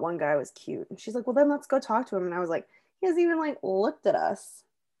I thought one guy was cute, and she's like, well, then let's go talk to him. And I was like, he hasn't even like looked at us.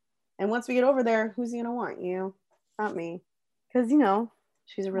 And once we get over there, who's he gonna want? You, not me, because you know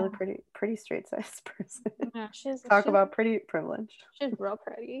she's a really pretty straight sized person. Yeah, she's about pretty privilege. She's real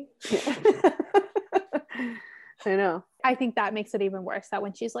pretty. Yeah. I know. I think that makes it even worse, that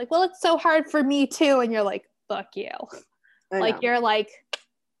when she's like, well, it's so hard for me too, and you're like, fuck you. Like, you're like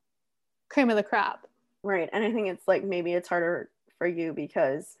cream of the crop. Right. And I think it's like maybe it's harder for you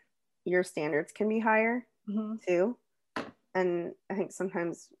because your standards can be higher too. And I think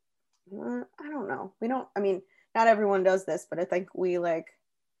sometimes I don't know, not everyone does this, but I think we'll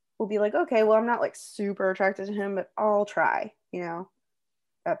be like, okay, well, I'm not like super attracted to him, but I'll try, you know,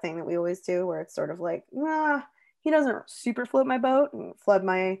 that thing that we always do where it's sort of like, nah, he doesn't super float my boat and flood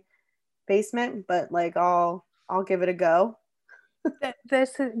my basement, but like I'll give it a go.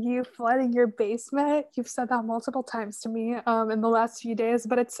 This is you flooding your basement. You've said that multiple times to me in the last few days,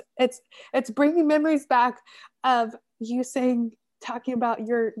 but it's bringing memories back of you talking about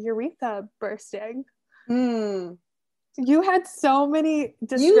your urethra bursting. You had so many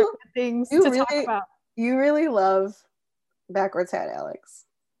descriptive things to talk about. You really love Backwards Hat Alex.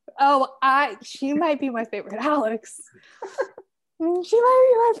 Oh, she might be my favorite Alex. She might be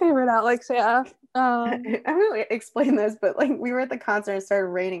my favorite Alex, yeah. I'm gonna explain this, but like we were at the concert and it started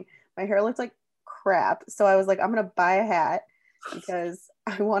raining. My hair looked like crap, so I was like, I'm gonna buy a hat because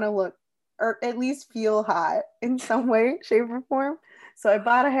I want to look or at least feel hot in some way, shape, or form. So I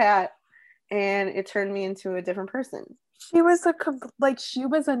bought a hat, and it turned me into a different person. She was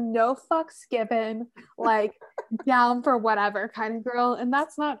a no fucks given, like down for whatever kind of girl, and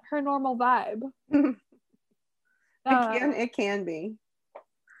that's not her normal vibe. It can be.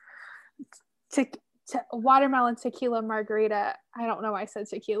 Watermelon tequila margarita. I don't know why I said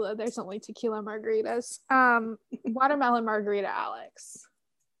tequila. There's only tequila margaritas. Watermelon margarita Alex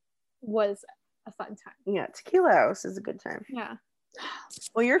was a fun time. Yeah, Tequila House is a good time. Yeah.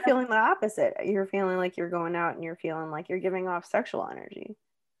 Well, you're feeling the opposite. You're feeling like you're going out and you're feeling like you're giving off sexual energy.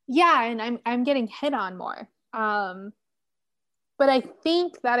 Yeah, and I'm getting hit on more. But I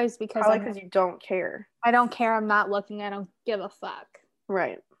think that is because you don't care. I don't care. I'm not looking. I don't give a fuck.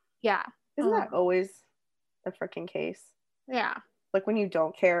 Right. Yeah. Isn't that always the freaking case? Yeah. Like when you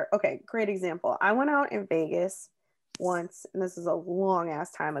don't care. Okay, great example. I went out in Vegas once, and this is a long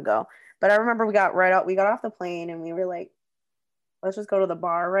ass time ago. But I remember we got off the plane and we were like, let's just go to the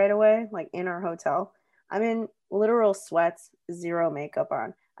bar right away, like in our hotel. I'm in literal sweats, zero makeup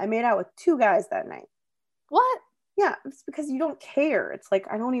on. I made out with 2 guys that night. What? Yeah, it's because you don't care. It's like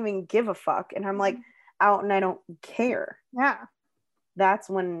I don't even give a fuck, and I'm like out and I don't care. Yeah. That's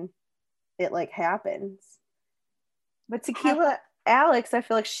when it like happens. But Tequila Alex, I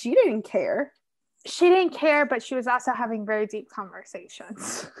feel like she didn't care. She didn't care, but she was also having very deep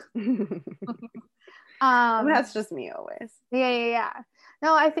conversations. That's just me always. Yeah.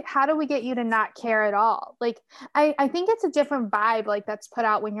 No, I think, how do we get you to not care at all? Like, I think it's a different vibe, like that's put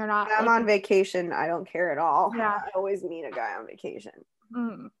out when you're not. When I'm on vacation, I don't care at all. Yeah. I always meet a guy on vacation.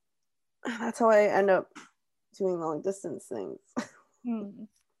 That's how I end up doing long distance things.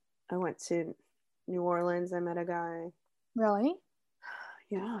 I went to New Orleans. I met a guy. Really?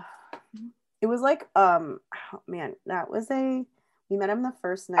 Yeah. It was like, we met him the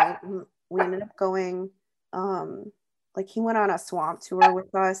first night. We ended up going, like he went on a swamp tour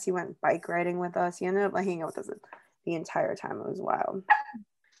with us. He went bike riding with us. He ended up like hanging out with us the entire time. It was wild.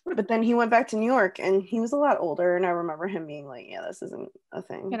 But then he went back to New York, and he was a lot older. And I remember him being like, yeah, this isn't a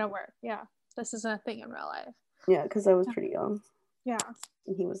thing. Gonna work. Yeah. This isn't a thing in real life. Yeah, because I was pretty young. Yeah.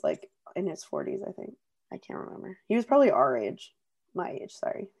 And he was like in his 40s, I think. I can't remember. He was probably our age. My age,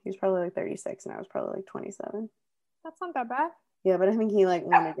 sorry. He was probably like 36 and I was probably like 27. That's not that bad. Yeah, but I think he like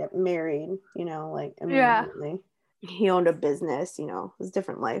wanted to get married, you know, like immediately. Yeah. He owned a business, you know, it was a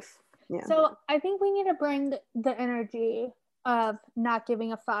different life. Yeah. So I think we need to bring the energy of not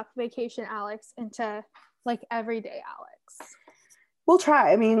giving a fuck vacation Alex into like everyday Alex. We'll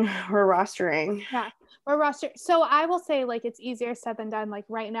try. I mean, we're rostering. Yeah, we're rostering. So I will say like it's easier said than done. Like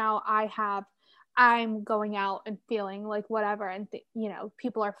right now I'm going out and feeling like whatever, and you know,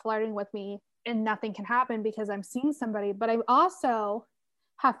 people are flirting with me and nothing can happen because I'm seeing somebody, but I also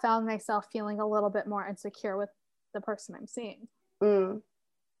have found myself feeling a little bit more insecure with the person I'm seeing.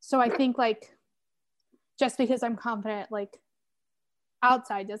 So I think like just because I'm confident like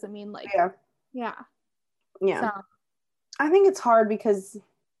outside doesn't mean like yeah. So I think it's hard because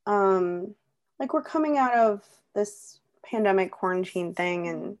like we're coming out of this pandemic quarantine thing,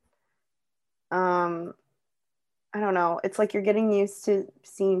 and I don't know, it's like you're getting used to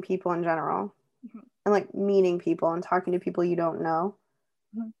seeing people in general and like meeting people and talking to people you don't know,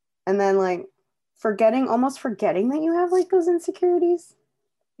 and then like almost forgetting that you have like those insecurities,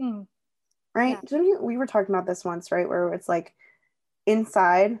 right? We were talking about this once, right, where it's like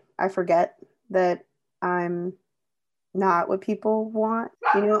inside I forget that I'm not what people want,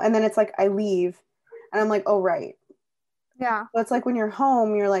 you know, and then it's like I leave and I'm like, oh right, so it's like when you're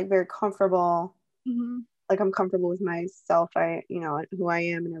home you're like very comfortable, like I'm comfortable with myself, I, you know, who I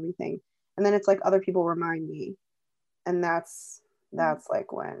am and everything, and then it's like other people remind me, and that's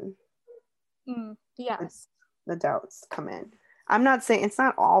like when the doubts come in. I'm not saying it's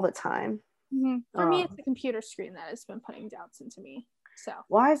not all the time. For me it's the computer screen that has been putting doubts into me. So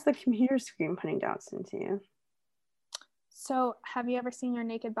why is the computer screen putting doubts into you? So have you ever seen your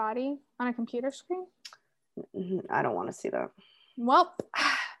naked body on a computer screen? I don't want to see that. Well,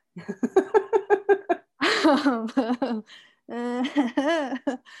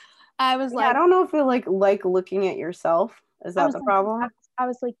 I was like, I don't know if you like looking at yourself. Is that the problem? I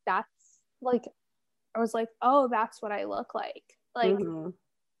was like, oh, that's what I look like. Like,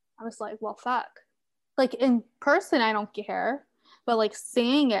 I was like, well, fuck. Like in person, I don't care, but like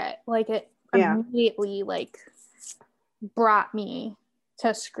seeing it, like it immediately like brought me to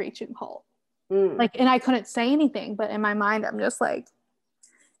a screeching halt. Like, and I couldn't say anything, but in my mind, I'm just like,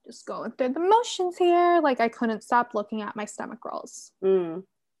 just going through the motions here. Like I couldn't stop looking at my stomach rolls.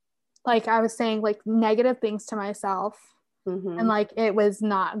 Like I was saying like negative things to myself, and like it was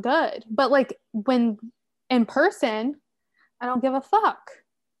not good. But like when in person, I don't give a fuck.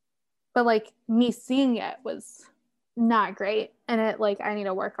 But like me seeing it was not great, and it like I need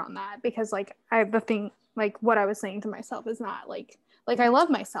to work on that, because like the thing, like what I was saying to myself is not like I love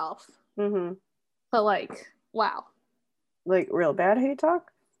myself, but like wow, like real bad hate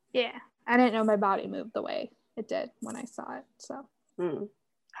talk. Yeah, I didn't know my body moved the way it did when I saw it. So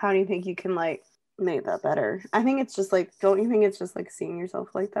how do you think you can like make that better? I think it's just like, don't you think it's just like seeing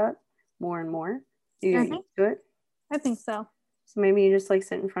yourself like that more and more? Do you get used to it? I think so. So maybe you just like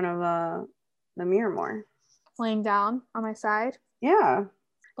sit in front of the mirror more, laying down on my side. Yeah,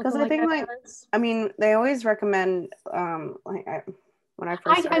 because I think like I mean they always recommend like when I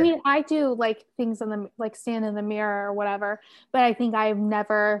first started, I mean I do like things in the like stand in the mirror or whatever, but I think I've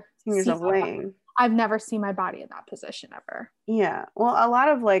never seen yourself laying. I've never seen my body in that position ever. Yeah, well, a lot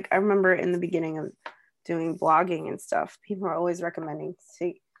of like I remember in the beginning of doing blogging and stuff, people are always recommending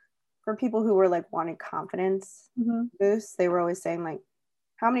for people who were like wanting confidence boosts. They were always saying like,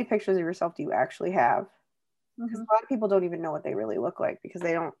 how many pictures of yourself do you actually have? Because a lot of people don't even know what they really look like because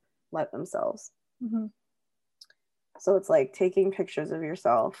they don't let themselves. So it's like taking pictures of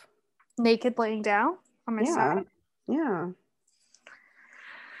yourself naked, laying down on my side. Yeah,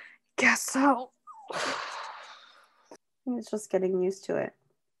 guess so. It's just getting used to it.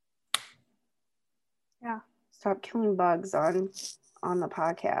 Yeah, stop killing bugs on the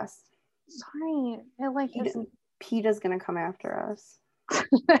podcast. Sorry, it like PETA's gonna come after us.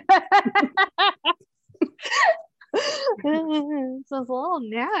 It's a little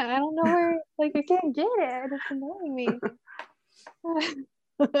gnat. I don't know where, like, I can't get it. It's annoying me.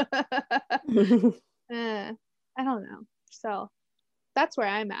 I don't know. So that's where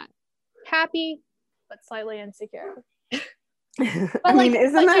I'm at. Happy, but slightly insecure. I mean,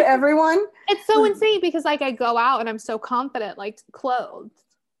 isn't that everyone? It's so insane because like I go out and I'm so confident, like clothed,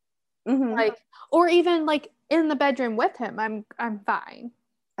 like, or even like in the bedroom with him, I'm fine.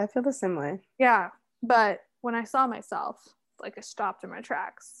 I feel the same way. Yeah, but when I saw myself, like I stopped in my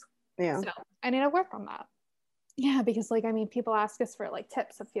tracks. Yeah. So I need to work on that. Yeah, because like I mean, people ask us for like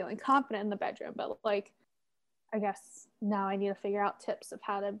tips of feeling confident in the bedroom, but like I guess now I need to figure out tips of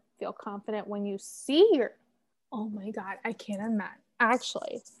how to feel confident when you see your. Oh my God, I can't imagine.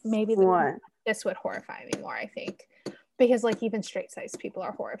 Actually, maybe this would horrify me more, I think. Because like even straight sized people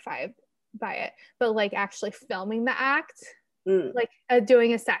are horrified by it. But like actually filming the act, like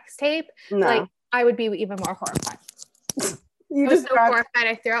doing a sex tape, like I would be even more horrified. I was so horrified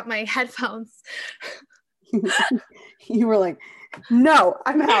I threw out my headphones. You were like, no,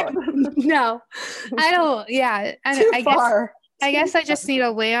 I'm out. No, I don't. Yeah. Too far. I guess I just need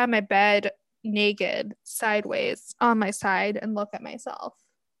to lay on my bed naked, sideways, on my side, and look at myself.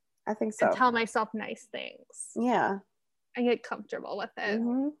 I think so. And tell myself nice things. Yeah. And get comfortable with it.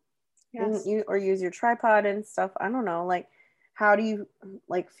 Mm-hmm. Yes. Or use your tripod and stuff. I don't know. Like, how do you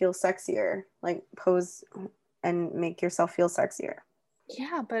like feel sexier? Like, pose and make yourself feel sexier.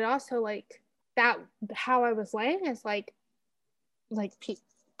 Yeah, but also like that. How I was laying is like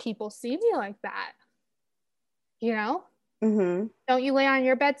people see me like that. You know? Mm-hmm. Don't you lay on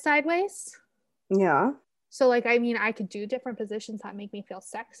your bed sideways? Yeah. So like, I mean, I could do different positions that make me feel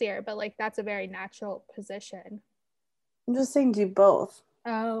sexier, but like that's a very natural position. I'm just saying do both.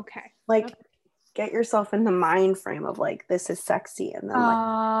 Oh, okay. Like, okay. Get yourself in the mind frame of like, this is sexy. And then like,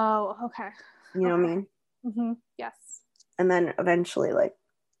 oh, okay. You know what I mean? Mm-hmm. Yes. And then eventually like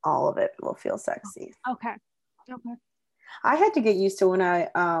all of it will feel sexy. Okay. Okay. I had to get used to when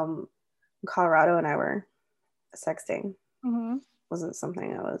Colorado and I were sexting. Mm-hmm. Wasn't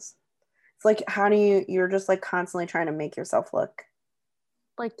something I was. It's like, how do you're just like constantly trying to make yourself look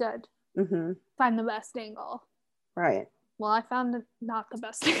like good. Mm-hmm. Find the best angle. Right. Well, I found not the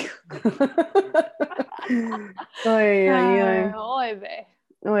best angle. Oy vey.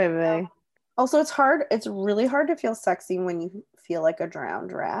 Also, it's hard. It's really hard to feel sexy when you feel like a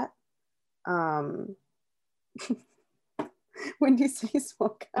drowned rat. When you see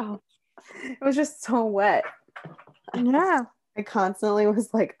smoke out, it was just so wet. Yeah. I constantly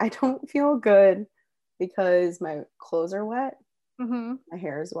was like, I don't feel good because my clothes are wet. Mm-hmm. My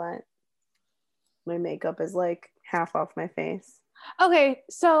hair is wet. My makeup is like half off my face. Okay,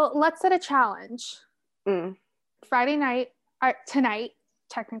 so let's set a challenge. Friday night, tonight,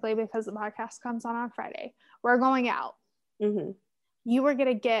 technically, because the podcast comes on Friday, we're going out. Mm-hmm. You were going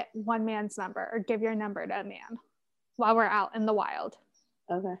to get one man's number or give your number to a man while we're out in the wild.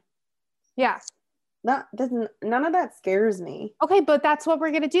 Okay. Yeah. None of that scares me. Okay, but that's what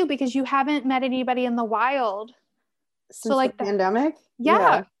we're going to do because you haven't met anybody in the wild. Since like the pandemic?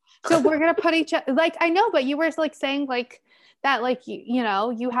 Yeah. So we're going to put each other, like, I know, but you were like saying like that, like, you know,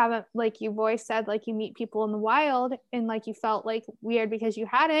 you haven't, like, you've always said like you meet people in the wild and like you felt like weird because you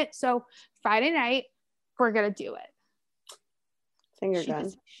hadn't. So Friday night, we're going to do it. Finger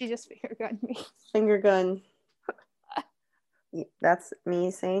gun. She just finger gunned me. Finger gun. That's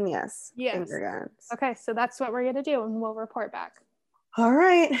me saying yes. Yes. Finger guns. Okay, so that's what we're going to do and we'll report back. All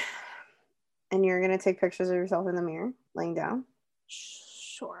right. And you're going to take pictures of yourself in the mirror, laying down?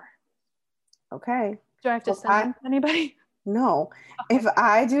 Sure. Okay. Do I have to send them to anybody? No. Okay. If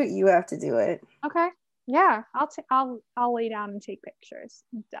I do it, you have to do it. Okay. Yeah, I'll lay down and take pictures.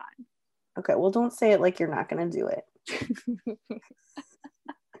 I'm done. Okay, well, don't say it like you're not going to do it.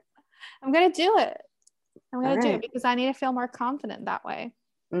 I'm going to do it. I'm going to do it because I need to feel more confident that way.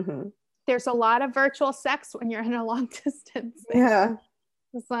 Mm-hmm. There's a lot of virtual sex when you're in a long distance. Yeah.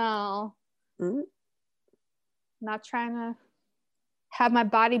 So, not trying to have my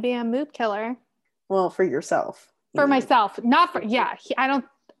body be a mood killer. Well, for yourself. For myself. Not for, he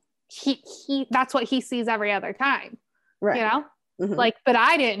that's what he sees every other time. Right. You know? Mm-hmm. Like, but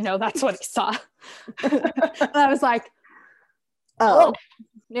I didn't know that's what he saw. I was like, oh.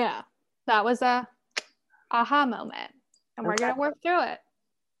 Yeah. That was a aha moment. And we're going to work through it.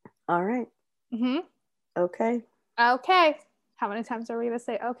 All right. Mm-hmm. Okay. Okay. How many times are we going to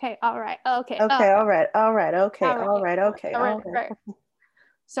say, okay, all right, okay. Okay, all right, all right, okay, all right, okay, all right.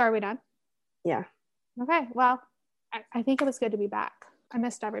 So are we done? Yeah. Okay, well, I think it was good to be back. I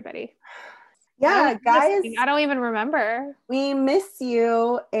missed everybody. Yeah, guys. I don't even remember. We miss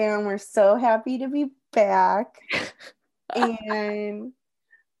you, and we're so happy to be back. And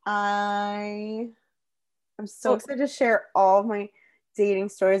I'm so excited to share all of my dating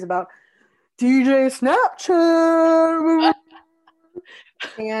stories about DJ Snapchat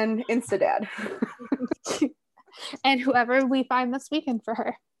and Instadad. And whoever we find this weekend for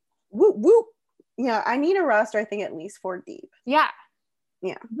her. Whoop, whoop. Yeah, I need a roster, I think, at least 4 deep. Yeah.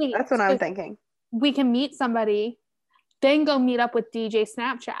 Yeah, that's what I'm thinking. We can meet somebody, then go meet up with DJ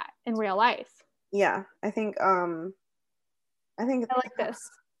Snapchat in real life. Yeah, I think I like this.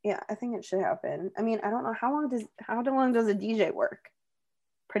 Yeah, I think it should happen. I mean, I don't know how long does a DJ work?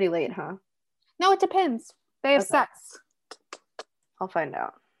 Pretty late, huh? No, it depends. They have sets. I'll find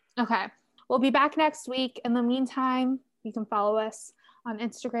out. Okay. We'll be back next week. In the meantime, you can follow us on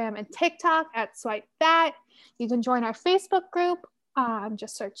Instagram and TikTok at Swipe That. You can join our Facebook group.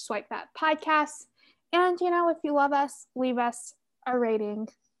 Just search Swipe That Podcast. And, if you love us, leave us a rating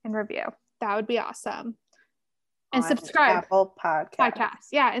and review. That would be awesome. And subscribe. Apple Podcasts.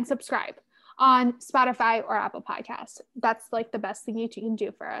 Yeah, and subscribe on Spotify or Apple Podcasts. That's like the best thing you can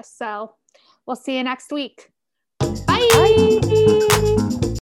do for us. So we'll see you next week. Bye. Bye.